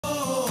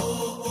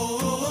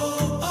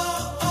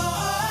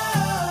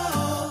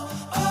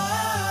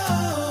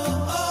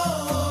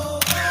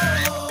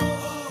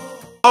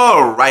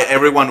right,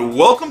 everyone,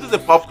 welcome to the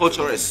Pop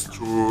Culture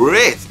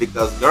Streets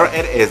because, girl,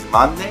 it is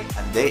Monday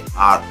and they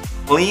are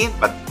clean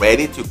but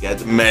ready to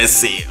get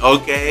messy,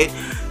 okay?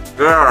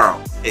 Girl,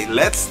 okay,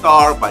 let's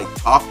start by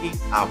talking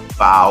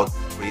about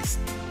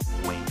Kristen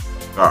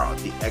Wiig, girl,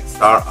 the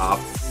ex-star of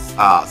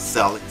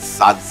Selling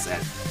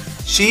Sunset.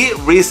 She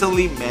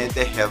recently made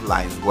the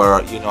headlines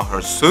where,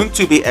 her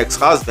soon-to-be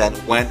ex-husband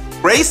went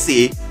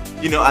crazy,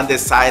 and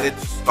decided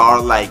to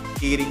start like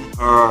hitting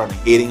her and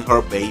hitting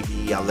her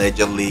baby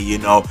allegedly,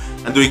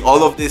 and doing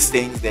all of these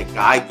things. The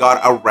guy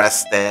got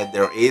arrested.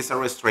 There is a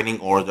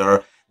restraining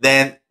order.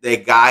 Then the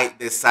guy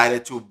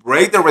decided to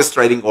break the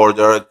restraining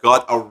order,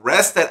 got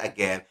arrested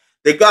again.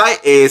 The guy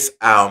is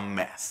a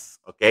mess,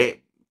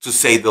 okay, to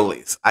say the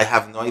least. I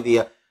have no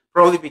idea.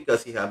 Probably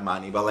because he had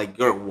money, but like,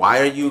 girl,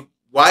 why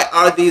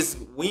are these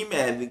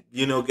women,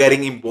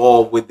 getting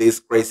involved with these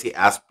crazy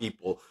ass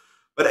people?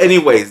 But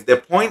anyways, the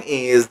point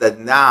is that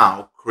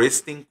now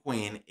Kristen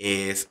Quinn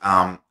is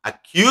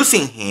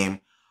accusing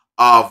him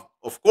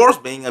of course,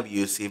 being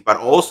abusive, but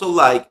also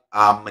like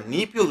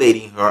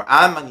manipulating her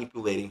and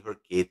manipulating her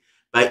kid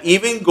by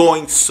even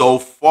going so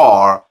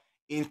far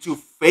into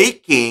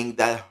faking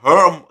that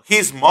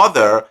his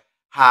mother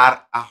had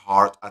a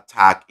heart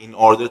attack in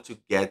order to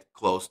get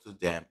close to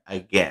them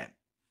again.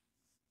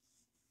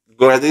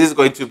 Girl, this is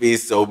going to be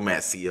so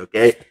messy,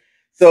 okay?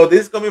 So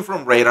this is coming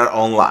from Radar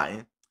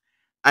Online.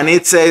 And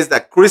it says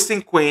that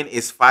Kristen Quinn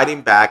is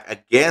fighting back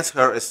against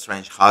her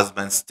estranged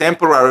husband's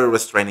temporary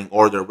restraining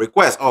order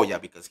request. Oh, yeah,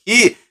 because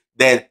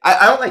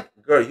I'm like,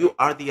 girl, you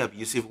are the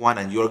abusive one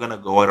and you're going to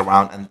go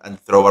around and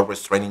throw a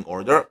restraining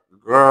order?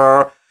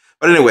 Girl.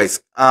 But,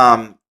 anyways,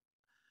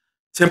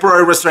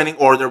 temporary restraining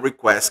order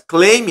request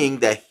claiming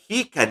that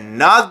he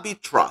cannot be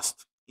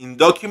trusted in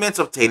documents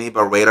obtained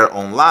by Radar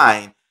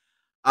Online.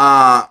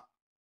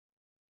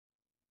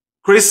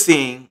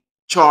 Christine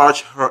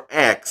charged her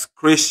ex,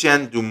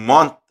 Christian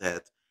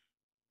Dumontet,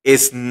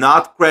 is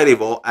not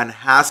credible and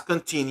has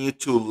continued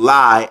to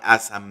lie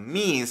as a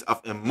means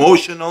of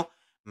emotional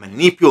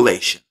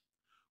manipulation.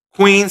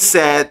 Queen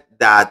said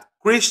that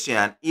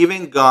Christian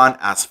even gone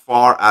as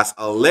far as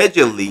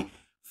allegedly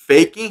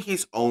faking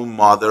his own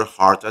mother's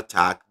heart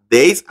attack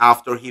days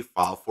after he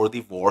filed for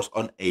divorce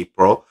on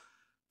April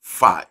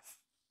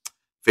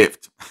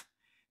 5th.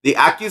 The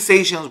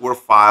accusations were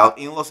filed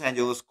in Los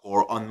Angeles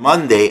court on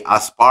Monday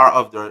as part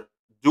of their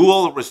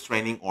dual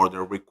restraining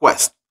order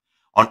request.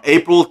 On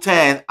April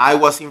 10, I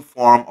was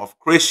informed of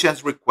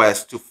Christian's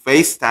request to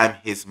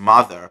FaceTime his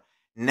mother,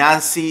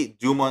 Nancy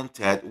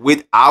Dumontet,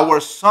 with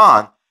our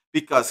son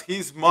because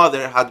his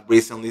mother had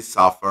recently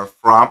suffered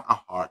from a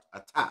heart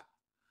attack.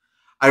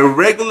 I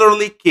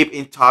regularly keep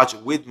in touch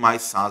with my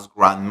son's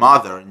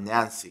grandmother,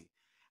 Nancy,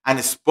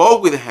 and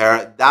spoke with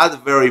her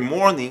that very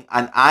morning,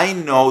 and I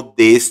know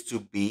this to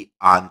be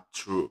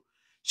untrue.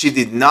 She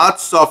did not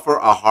suffer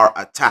a heart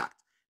attack.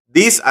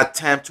 This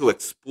attempt to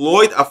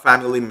exploit a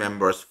family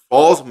member's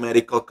false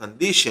medical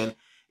condition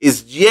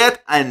is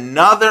yet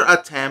another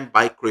attempt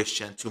by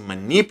Christian to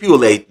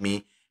manipulate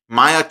me,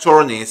 my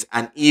attorneys,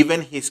 and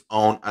even his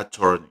own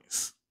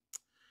attorneys.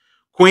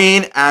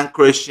 Queen and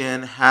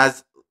Christian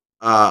has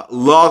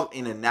lost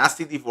in a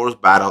nasty divorce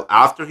battle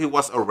after he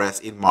was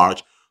arrested in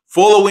March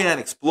following an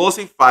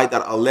explosive fight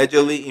that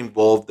allegedly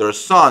involved their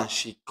son.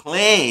 She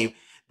claimed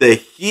that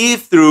he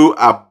threw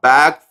a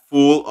bag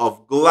full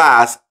of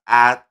glass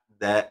at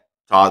the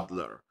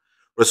toddler,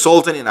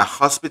 resulting in a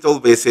hospital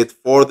visit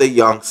for the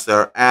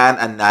youngster and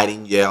a night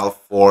in jail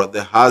for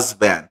the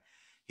husband.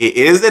 He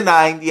is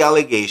denying the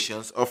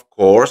allegations, of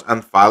course,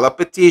 and filed a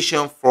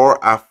petition for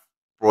a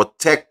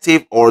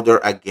protective order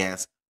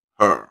against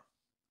her.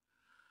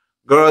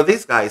 Girl,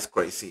 this guy is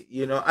crazy.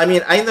 I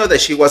mean, I know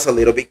that she was a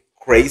little bit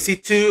crazy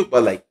too,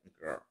 but like,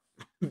 girl,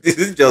 this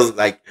is just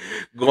like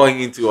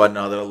going into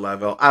another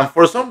level. And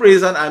for some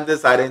reason, I'm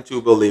deciding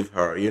to believe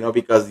her,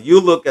 because you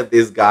look at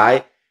this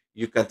guy,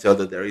 you can tell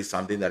that there is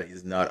something that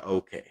is not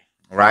okay.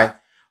 All right.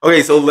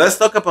 Okay, so let's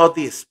talk about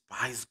the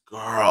Spice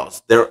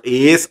Girls. There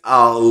is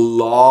a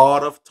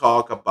lot of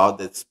talk about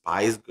the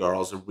Spice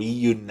Girls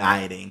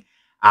reuniting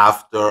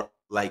after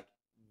like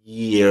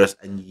years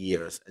and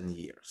years and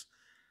years.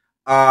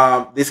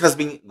 This has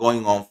been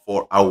going on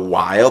for a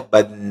while,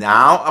 but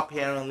now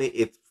apparently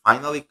it's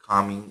finally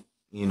coming.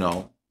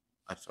 I'm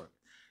sorry,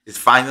 it's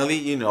finally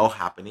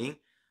happening.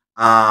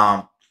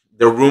 Um,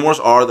 the rumors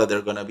are that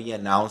they're gonna be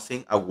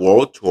announcing a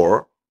world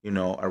tour,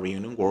 a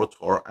reunion world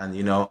tour, and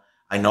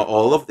I know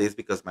all of this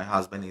because my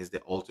husband is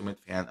the ultimate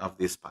fan of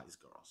these Spice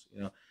Girls.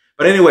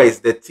 But anyways,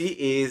 the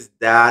tea is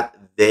that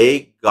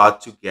they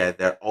got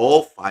together,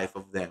 all five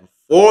of them,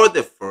 for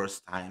the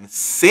first time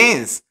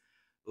since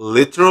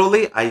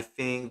literally, I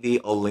think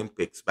the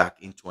Olympics back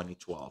in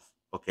 2012,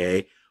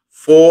 okay,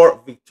 for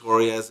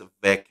Victoria's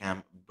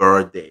Beckham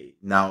birthday.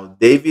 Now,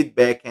 David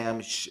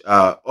Beckham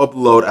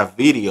upload a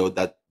video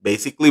that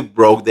basically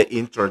broke the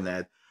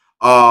internet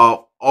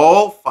of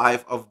all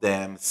five of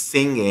them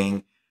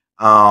singing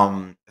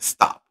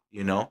stop,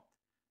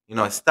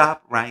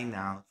 stop right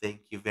now. Thank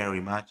you very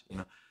much.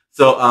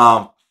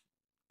 So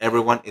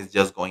everyone is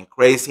just going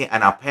crazy.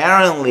 And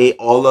apparently,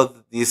 all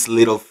of these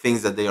little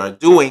things that they are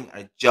doing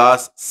are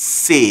just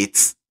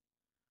seeds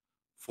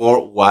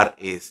for what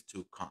is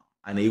to come.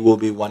 And it will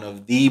be one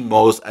of the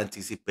most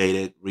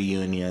anticipated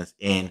reunions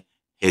in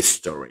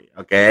history.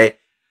 Okay.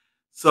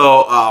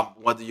 So,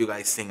 what do you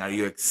guys think? Are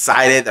you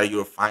excited? Are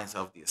you fans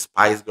of the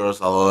Spice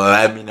Girls?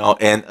 Let me know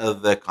in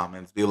the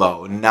comments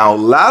below. Now,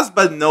 last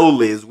but not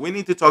least, we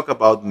need to talk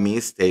about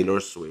Miss Taylor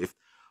Swift.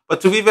 But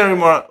to be very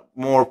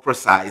more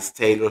precise,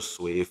 Taylor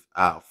Swift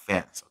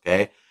fans.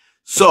 Okay,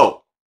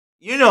 so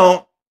you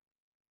know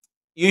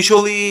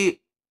usually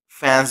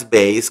fans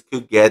base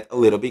could get a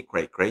little bit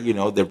cray cray.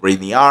 The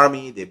Britney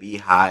Army, the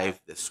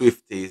Beehive, the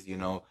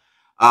Swifties.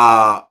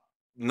 Uh,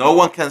 no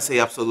one can say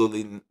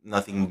absolutely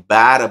nothing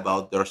bad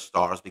about their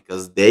stars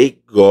because they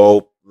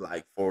go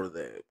like for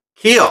the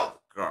kill,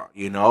 girl.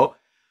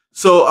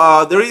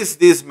 So there is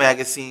this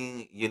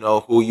magazine,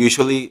 who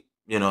usually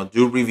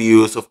do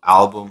reviews of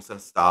albums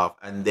and stuff,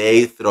 and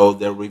they throw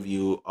their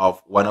review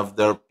of one of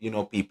their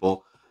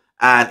people,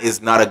 and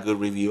it's not a good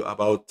review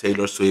about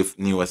Taylor Swift's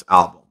newest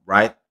album,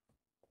 right?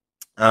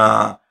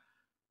 Uh,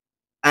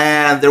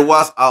 and there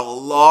was a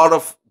lot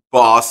of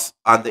buzz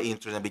on the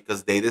internet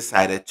because they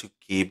decided to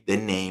keep the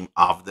name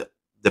of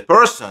the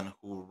person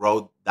who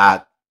wrote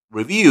that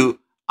review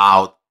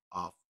out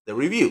of the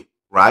review,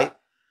 right?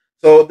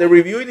 So the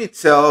review in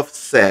itself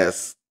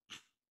says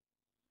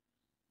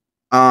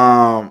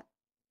um,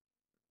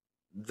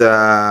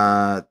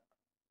 that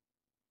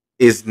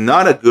is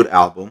not a good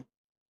album,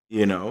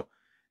 you know.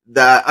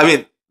 That I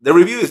mean, the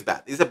review is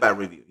bad. It's a bad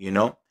review.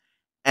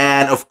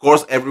 And of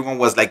course, everyone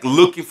was like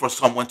looking for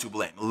someone to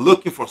blame,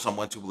 looking for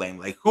someone to blame.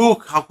 Like who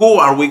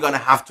are we gonna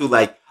have to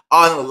like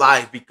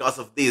unalive because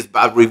of this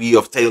bad review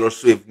of Taylor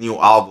Swift new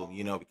album?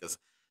 Because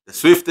the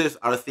Swifties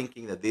are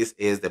thinking that this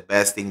is the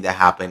best thing that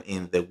happened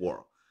in the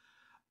world.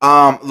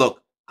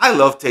 Look, I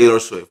love Taylor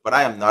Swift, but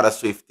I am not a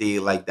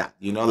Swiftie like that.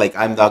 Like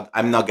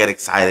I'm not get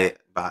excited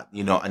about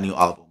a new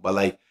album, but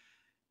like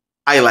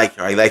I like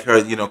her. I like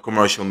her,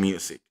 commercial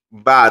music.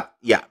 But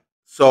yeah,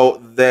 so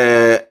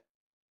the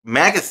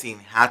magazine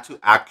had to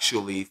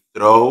actually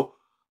throw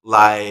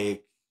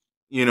like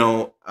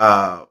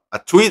a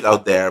tweet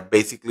out there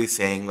basically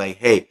saying like,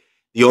 hey,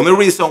 the only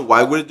reason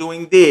why we're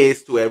doing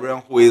this to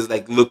everyone who is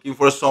like looking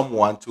for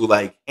someone to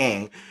like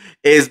hang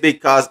is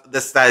because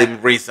the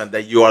same reason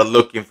that you are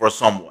looking for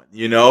someone.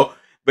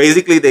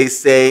 Basically they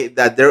say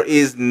that there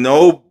is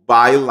no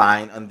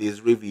byline on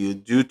this review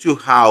due to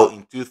how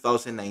in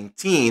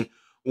 2019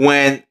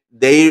 when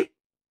they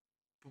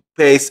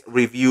Pace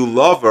review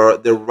lover,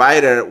 the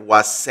writer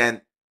was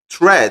sent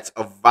threats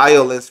of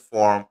violence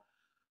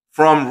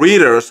from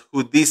readers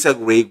who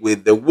disagree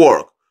with the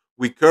work.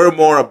 We care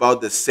more about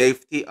the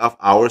safety of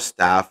our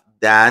staff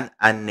than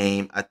a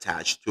name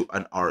attached to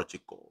an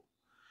article.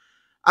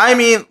 I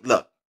mean,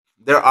 look,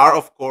 there are,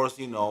 of course,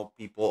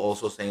 people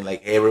also saying,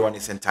 like, hey, everyone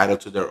is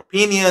entitled to their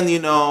opinion,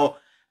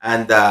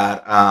 and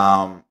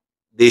that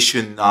they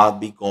should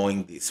not be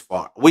going this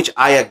far, which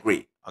I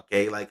agree.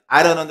 Okay. Like,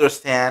 I don't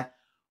understand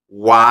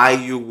why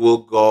you will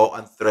go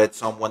and threat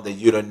someone that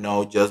you don't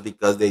know just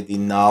because they did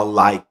not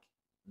like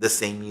the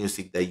same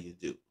music that you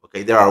do.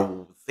 Okay. There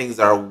are things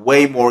that are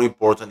way more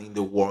important in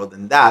the world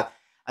than that.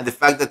 And the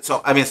fact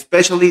that I mean,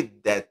 especially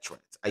death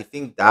threats, I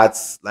think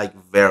that's like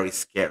very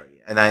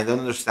scary. And I don't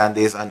understand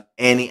this on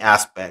any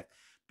aspect.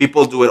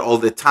 People do it all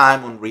the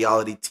time on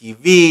reality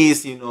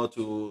TVs,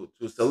 to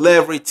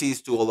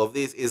celebrities, to all of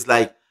this. It's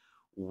like,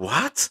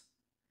 what?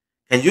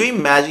 Can you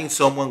imagine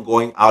someone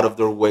going out of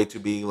their way to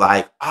be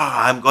like,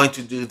 I'm going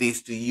to do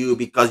this to you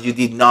because you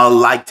did not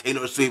like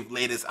Taylor Swift's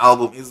latest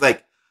album? It's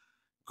like,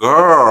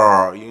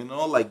 girl,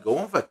 like go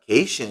on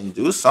vacation,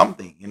 do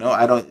something,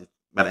 I don't,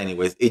 but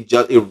anyways, it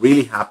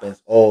really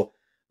happens all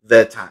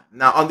the time.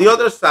 Now, on the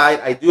other side,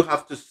 I do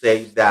have to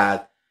say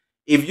that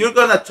if you're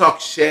gonna talk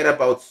shit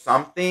about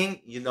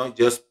something,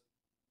 just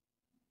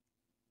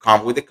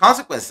come with the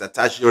consequences,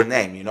 attach your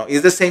name.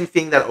 It's the same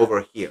thing that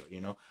over here.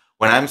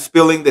 When I'm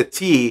spilling the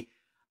tea,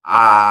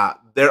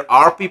 there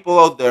are people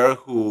out there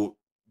who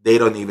they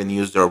don't even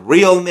use their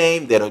real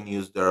name, they don't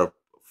use their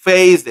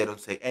face, they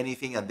don't say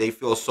anything, and they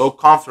feel so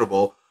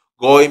comfortable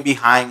going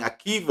behind a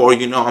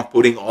keyboard, and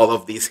putting all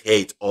of this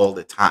hate all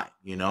the time.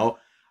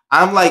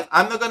 I'm like,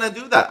 I'm not gonna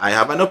do that. I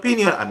have an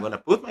opinion. I'm gonna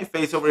put my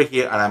face over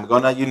here, and I'm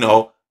gonna,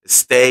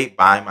 stay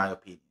by my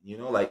opinion.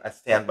 Like I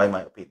stand by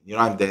my opinion.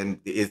 I'm then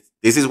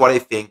this is what I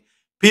think.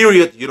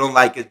 Period. You don't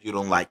like it. You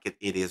don't like it.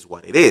 It is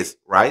what it is,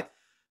 right?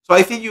 So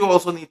I think you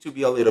also need to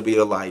be a little bit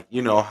of like,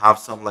 have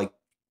some like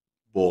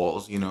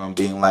balls, and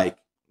being like,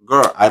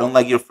 girl, I don't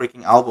like your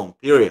freaking album.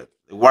 Period.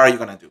 What are you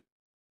gonna do?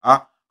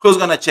 Huh? Who's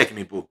gonna check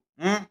me, boo?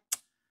 Hmm?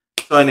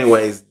 So,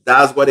 anyways,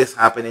 that's what is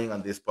happening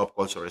on these pop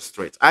culture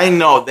streets. I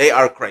know they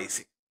are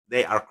crazy.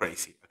 They are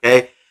crazy.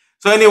 Okay.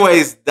 So,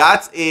 anyways,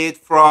 that's it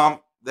from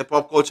the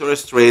pop culture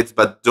streets.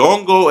 But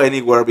don't go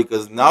anywhere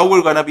because now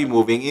we're gonna be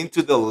moving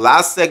into the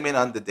last segment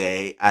on the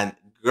day. And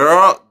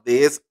girl,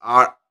 these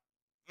are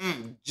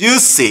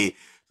juicy.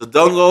 So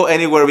don't go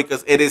anywhere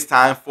because it is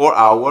time for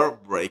our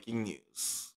breaking news.